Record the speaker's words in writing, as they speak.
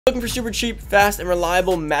Looking for super cheap, fast, and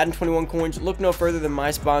reliable Madden 21 coins? Look no further than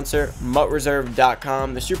my sponsor,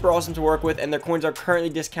 MUTReserve.com. They're super awesome to work with, and their coins are currently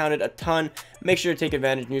discounted a ton. Make sure to take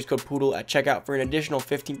advantage and use code POODLE at checkout for an additional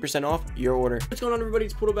 15% off your order. What's going on, everybody?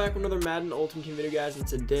 It's Poodle back with another Madden Ultimate Team video, guys, and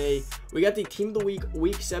today we got the Team of the Week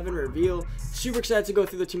Week 7 reveal. Super excited to go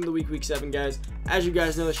through the Team of the Week Week 7, guys. As you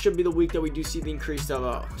guys know, this should be the week that we do see the increase of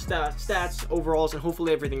stats, overalls, and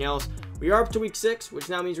hopefully everything else. We are up to Week 6, which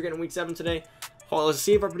now means we're getting Week 7 today. Well, let's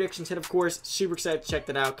see if our predictions hit, of course. Super excited to check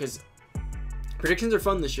that out because predictions are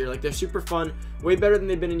fun this year. Like, they're super fun. Way better than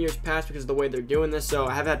they've been in years past because of the way they're doing this. So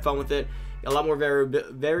I have had fun with it. A lot more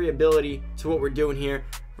variability to what we're doing here.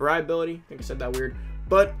 Variability. I think I said that weird.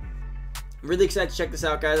 But I'm really excited to check this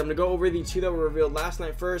out, guys. I'm going to go over the two that were revealed last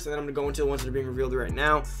night first, and then I'm going to go into the ones that are being revealed right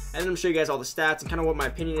now. And then I'm going to show you guys all the stats and kind of what my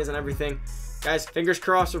opinion is on everything. Guys, fingers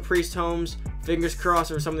crossed for Priest Holmes. Fingers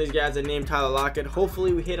crossed for some of these guys that named Tyler Lockett.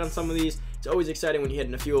 Hopefully we hit on some of these. It's always exciting when you hit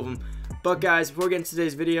in a few of them. But guys, before we get into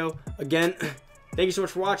today's video, again, thank you so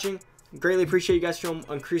much for watching. Greatly appreciate you guys showing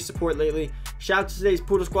increased support lately. Shout out to today's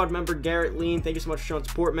Poodle Squad member, Garrett Lean. Thank you so much for showing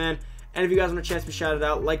support, man. And if you guys want a chance to be shouted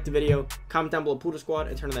out, like the video, comment down below Poodle Squad,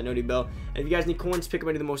 and turn on that noti bell. And if you guys need coins, pick up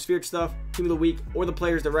any of the most feared stuff, Team of the Week, or the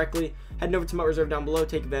players directly, head over to my reserve down below,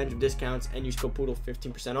 take advantage of discounts, and use code Poodle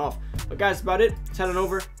 15% off. But guys, that's about it. Let's head on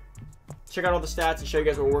over, check out all the stats, and show you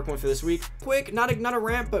guys what we're working with for this week. Quick, not a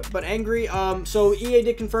rant, but angry. So EA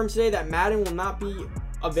did confirm today that Madden will not be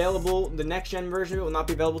available. The next gen version of it will not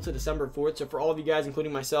be available to December 4th. So for all of you guys,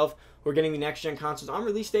 including myself, who are getting the next gen consoles on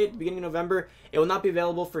release date at the beginning of November, it will not be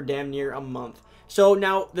available for damn near a month. So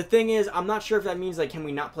now the thing is, I'm not sure if that means, like, can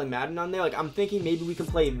we not play Madden on there? Like, I'm thinking maybe we can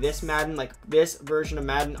play this Madden, like this version of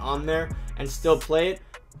Madden on there and still play it.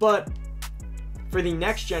 But for the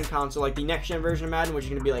next gen console, like the next gen version of Madden, which is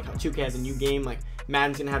going to be like how 2K has a new game, like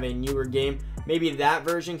Madden's going to have a newer game, maybe that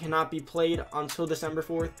version cannot be played until December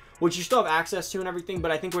 4th, which you still have access to and everything.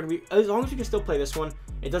 But I think as long as we can still play this one,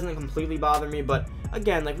 it doesn't completely bother me. But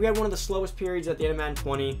again, like, we had one of the slowest periods at the end of Madden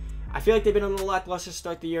 20. I feel like they've been a little lackluster to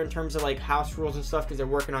start the year in terms of like house rules and stuff because they're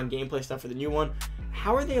working on gameplay stuff for the new one.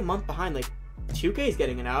 How are they a month behind? Like, 2K is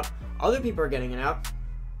getting it out, other people are getting it out,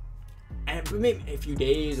 and maybe a few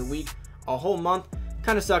days, a week, a whole month.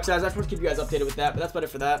 Kind of sucks, guys. I just want to keep you guys updated with that, but that's about it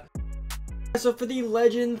for that. So for the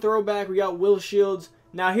legend throwback, we got Will Shields.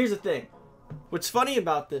 Now here's the thing. What's funny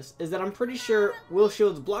about this is that I'm pretty sure Will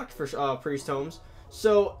Shields blocked for Priest Holmes.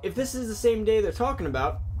 So if this is the same day they're talking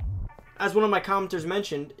about, as one of my commenters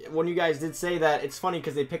mentioned, one of you guys did say that it's funny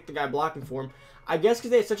because they picked the guy blocking for him. I guess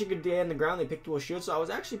because they had such a good day on the ground, they picked Will Shields. So I was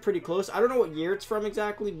actually pretty close. I don't know what year it's from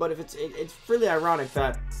exactly, but if it's really ironic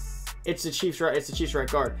that it's the Chiefs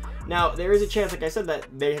right guard. Now there is a chance, like I said, that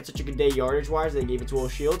they had such a good day yardage wise, they gave it to Will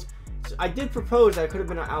Shields. So I did propose that it could have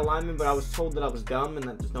been an out lineman, but I was told that I was dumb and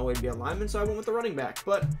that there's no way to be a lineman, so I went with the running back.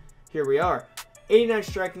 But here we are. 89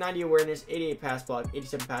 strike, 90 awareness, 88 pass block,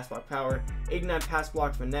 87 pass block power, 89 pass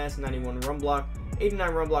block finesse, 91 run block,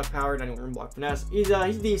 89 run block power, 91 run block finesse. He's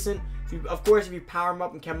decent. Of course, if you power him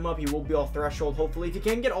up and chem him up, he will be all threshold. Hopefully, if you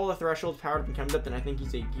can get all the thresholds powered up and chemmed up, then I think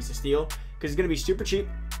he's a steal because he's going to be super cheap.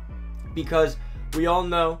 Because we all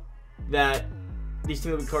know that these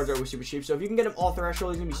Team of the Week cards are always super cheap. So if you can get him all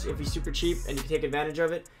threshold, if he's super cheap and you can take advantage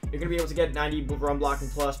of it, you're going to be able to get 90 run blocking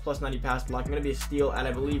plus 90 pass blocking. Going to be a steal at,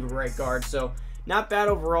 I believe, right guard. So not bad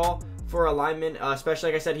overall for a lineman,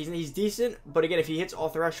 especially, like I said, he's decent. But again, if he hits all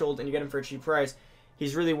threshold and you get him for a cheap price,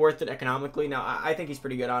 he's really worth it economically. Now, I think he's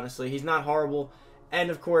pretty good, honestly. He's not horrible. And,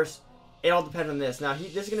 of course, it all depends on this. Now,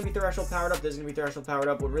 this is going to be threshold powered up. This is going to be threshold powered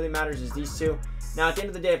up. What really matters is these two. Now, at the end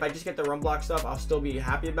of the day, if I just get the run block stuff, I'll still be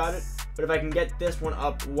happy about it. But if I can get this one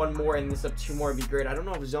up one more and this up two more, it'd be great. I don't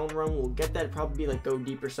know if zone run will get that. It'd probably be like go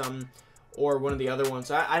deep or something, or one of the other ones.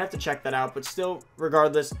 So I'd have to check that out. But still,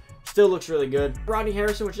 regardless, still looks really good. Rodney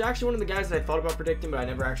Harrison, which is actually one of the guys that I thought about predicting, but I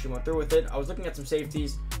never actually went through with it. I was looking at some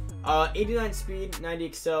safeties. 89 speed, 90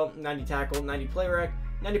 excel, 90 tackle, 90 play rec,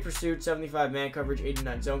 90 pursuit, 75 man coverage,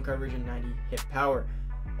 89 zone coverage, and 90 hit power.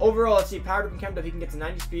 Overall, let's see, powered up and chemmed up, he can get to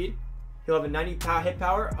 90 speed. He'll have a 90 hit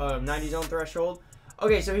power, 90 zone threshold.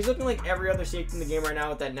 Okay, so he's looking like every other safety in the game right now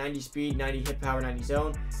with that 90 speed, 90 hit power, 90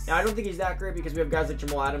 zone. Now, I don't think he's that great because we have guys like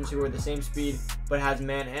Jamal Adams who are the same speed but has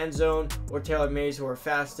man and zone, or Taylor Mays who are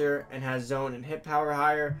faster and has zone and hit power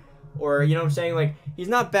higher. Or, you know what I'm saying? Like, he's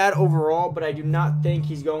not bad overall, but I do not think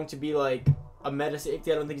he's going to be like a meta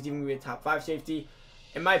safety. I don't think he's even going to be a top 5 safety.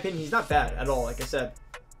 In my opinion, he's not bad at all, like I said.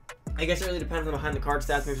 I guess it really depends on behind the card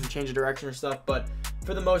stats, maybe some change of direction or stuff, but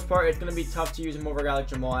for the most part, it's going to be tough to use him over a guy like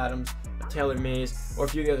Jamal Adams, Taylor Mays, or a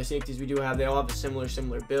few of the other safeties we do have. They all have a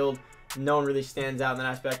similar build. No one really stands out in that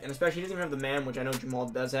aspect, and especially he doesn't even have the man, which I know Jamal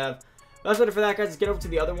does have. That's about it for that, guys. Let's get over to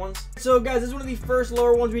the other ones. So, guys, this is one of the first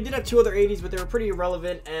lower ones. We did have 2 other 80s, but they were pretty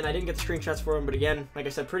irrelevant, and I didn't get the screenshots for them. But again, like I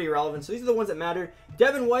said, pretty irrelevant. So these are the ones that matter.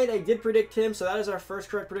 Devin White, I did predict him, so that is our first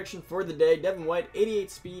correct prediction for the day. Devin White,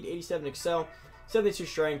 88 speed, 87 excel, 72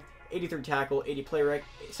 strength, 83 tackle, 80 play rec,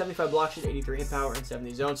 75 block shot, 83 hit power, and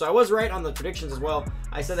 70 zone. So I was right on the predictions as well.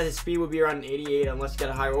 I said that his speed would be around an 88 unless you get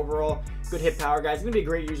a higher overall. Good hit power, guys. It's going to be a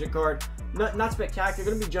great user card. Not spectacular.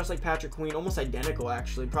 Going to be just like Patrick Queen. Almost identical,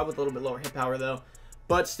 actually. Probably with a little bit lower hit power, though.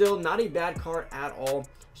 But still, not a bad card at all.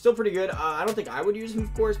 Still pretty good. I don't think I would use him,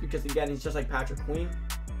 of course, because, again, he's just like Patrick Queen.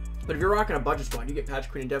 But if you're rocking a budget squad, you get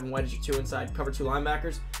Patrick Queen and Devin White as your 2 inside, cover 2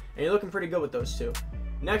 linebackers, and you're looking pretty good with those 2.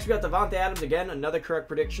 Next, we got Davante Adams. Again, another correct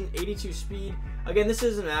prediction. 82 speed. Again, this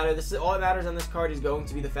doesn't matter. This is all that matters on this card is going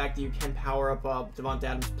to be the fact that you can power up Davante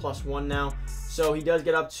Adams +1 now. So he does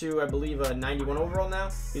get up to, I believe, a 91 overall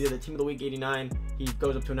now. He did the Team of the Week 89. He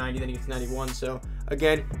goes up to a 90, then he gets 91. So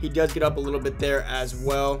again, he does get up a little bit there as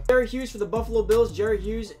well. Jerry Hughes for the Buffalo Bills. Jerry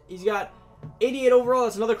Hughes, he's got 88 overall.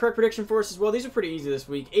 That's another correct prediction for us as well. These are pretty easy this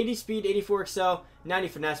week. 80 speed, 84 excel, 90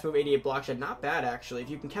 finesse move, 88 block shed. Not bad, actually. If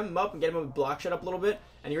you can chem him up and get him with block shed up a little bit,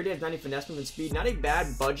 and he already has 90 finesse move and speed, not a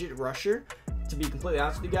bad budget rusher. To be completely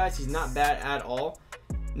honest with you guys, he's not bad at all.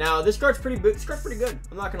 Now, this card's pretty good. This card's pretty good.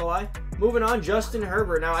 I'm not going to lie. Moving on, Justin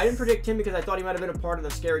Herbert. Now, I didn't predict him because I thought he might have been a part of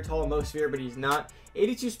the scary tall Mosphere, but he's not.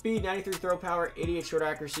 82 speed, 93 throw power, 88 short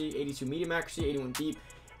accuracy, 82 medium accuracy, 81 deep,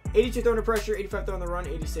 82 throw under pressure, 85 throw on the run,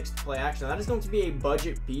 86 play action. Now, that is going to be a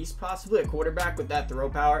budget beast, possibly a quarterback with that throw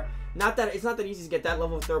power. It's not that easy to get that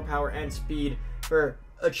level of throw power and speed for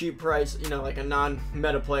a cheap price, you know, like a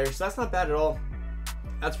non-meta player. So that's not bad at all.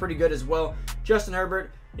 That's pretty good as well. Justin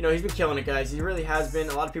Herbert, you know, he's been killing it, guys. He really has been.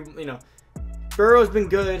 A lot of people, you know, Burrow's been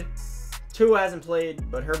good. Tua hasn't played,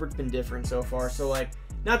 but Herbert's been different so far. So, like,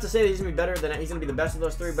 not to say that he's going to be better than he's going to be the best of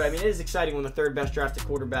those 3, but I mean, it is exciting when the 3rd best drafted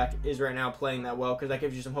quarterback is right now playing that well, because that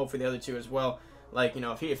gives you some hope for the other 2 as well. Like, you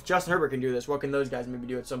know, if Justin Herbert can do this, what can those guys maybe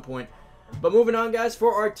do at some point? But moving on, guys,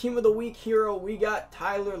 for our Team of the Week hero, we got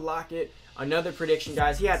Tyler Lockett. Another prediction,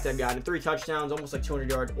 guys. He had to have gotten 3 touchdowns, almost like 200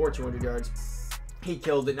 yards or 200 yards. He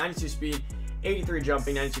killed it. 92 speed, 83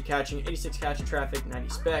 jumping, 92 catching, 86 catching traffic, 90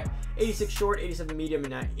 spec, 86 short, 87 medium,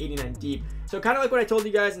 and 89 deep. So kind of like what I told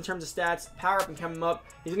you guys in terms of stats, power up and chem him up.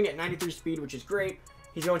 He's going to get 93 speed, which is great.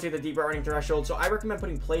 He's going to get the deep route running threshold. So I recommend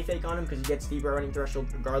putting play fake on him because he gets deep route running threshold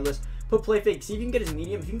regardless. Put play fake. See if you can get his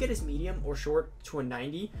medium. If you can get his medium or short to a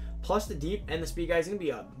 90, plus the deep and the speed, guys, he's going to be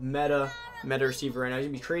a meta receiver right now. He's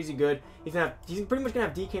going to be crazy good. He's pretty much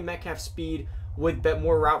going to have DK Metcalf speed with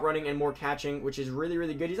more route running and more catching, which is really,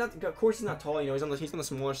 really good. He's not, of course, he's not tall. You know, he's on the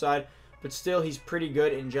smaller side, but still, he's pretty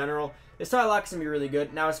good in general. This Tyler Lockett's gonna be really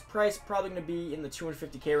good. Now, his price probably gonna be in the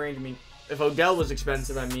 250K range. I mean, if Odell was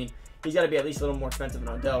expensive, I mean, he's got to be at least a little more expensive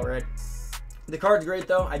than Odell, right? The card's great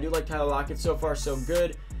though. I do like Tyler Lockett. So far, so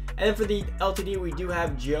good. And then for the LTD, we do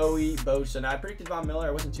have Joey Bosa. Now, I predicted Von Miller.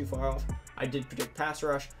 I wasn't too far off. I did predict pass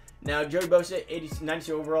rush. Now, Joey Bosa,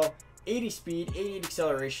 92 overall. 80 speed, 88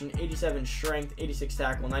 acceleration, 87 strength, 86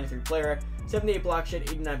 tackle, 93 play rec, 78 block shed,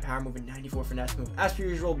 89 power move, and 94 finesse move. As per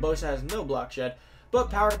usual, Bosa has no block shed, but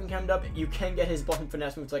powered up and chemmed up, you can get his block and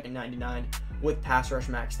finesse move to like a 99 with pass rush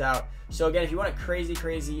maxed out. So again, if you want a crazy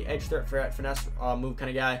edge threat finesse move kind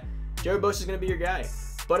of guy, Joey Bosa is going to be your guy.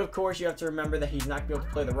 But of course, you have to remember that he's not going to be able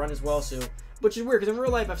to play the run as well, so which is weird because in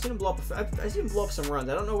real life I've seen him blow up some runs.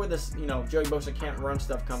 I don't know where this, you know, Joey Bosa can't run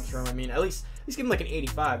stuff comes from. I mean, at least give him like an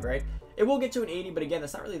 85, right? It will get to an 80, but again,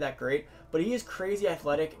 that's not really that great. But he is crazy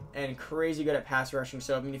athletic and crazy good at pass rushing.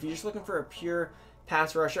 So I mean, if you're just looking for a pure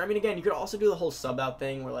pass rusher, I mean, again, you could also do the whole sub out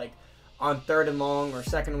thing where like on 3rd and long or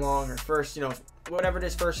 2nd and long or first, you know, whatever it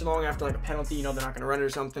is, 1st and long after like a penalty, you know, they're not going to run it or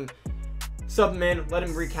something. Sub him in, let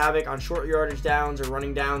him wreak havoc on short yardage downs or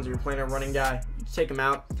running downs, or you're playing a running guy, you take him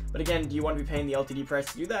out. But again, do you want to be paying the LTD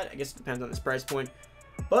price to do that? I guess it depends on this price point.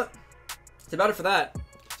 But that's about it for that.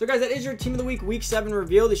 So guys, that is your Team of the Week, Week 7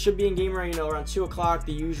 reveal. They should be in game around, you know, around 2 o'clock,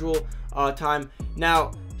 the usual time.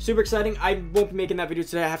 Now, super exciting. I won't be making that video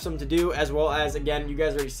today. I have something to do, as well as, again, you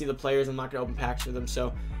guys already see the players. I'm not going to open packs for them,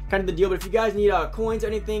 so kind of the deal. But if you guys need coins or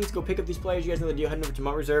anything to go pick up these players, you guys know the deal. Head over to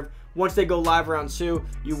MUT Reserve. Once they go live around 2,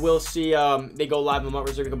 you will see they go live on MUT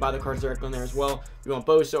Reserve. You can buy the cards directly on there as well. If you want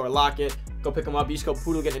Bosa or Lockett, go pick them up. Use code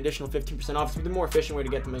Poodle, get an additional 15% off. It's the more efficient way to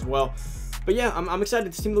get them as well. But yeah, I'm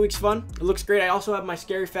excited. This Team of the Week's fun. It looks great. I also have my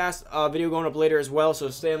Scary Fast video going up later as well, so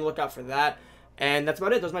stay on the lookout for that. And that's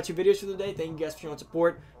about it. Those are my 2 videos for the day. Thank you guys for showing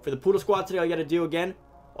support. For the Poodle Squad today, all you got to do again,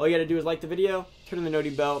 all you got to do is like the video, turn on the noti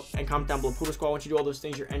bell, and comment down below Poodle Squad. Once you do all those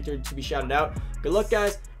things, you're entered to be shouted out. Good luck,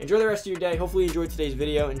 guys. Enjoy the rest of your day. Hopefully you enjoyed today's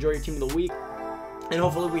video. Enjoy your Team of the Week. And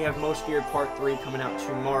hopefully we have Most Feared Part 3 coming out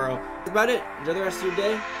tomorrow. That's about it. Enjoy the rest of your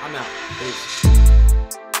day. I'm out. Peace.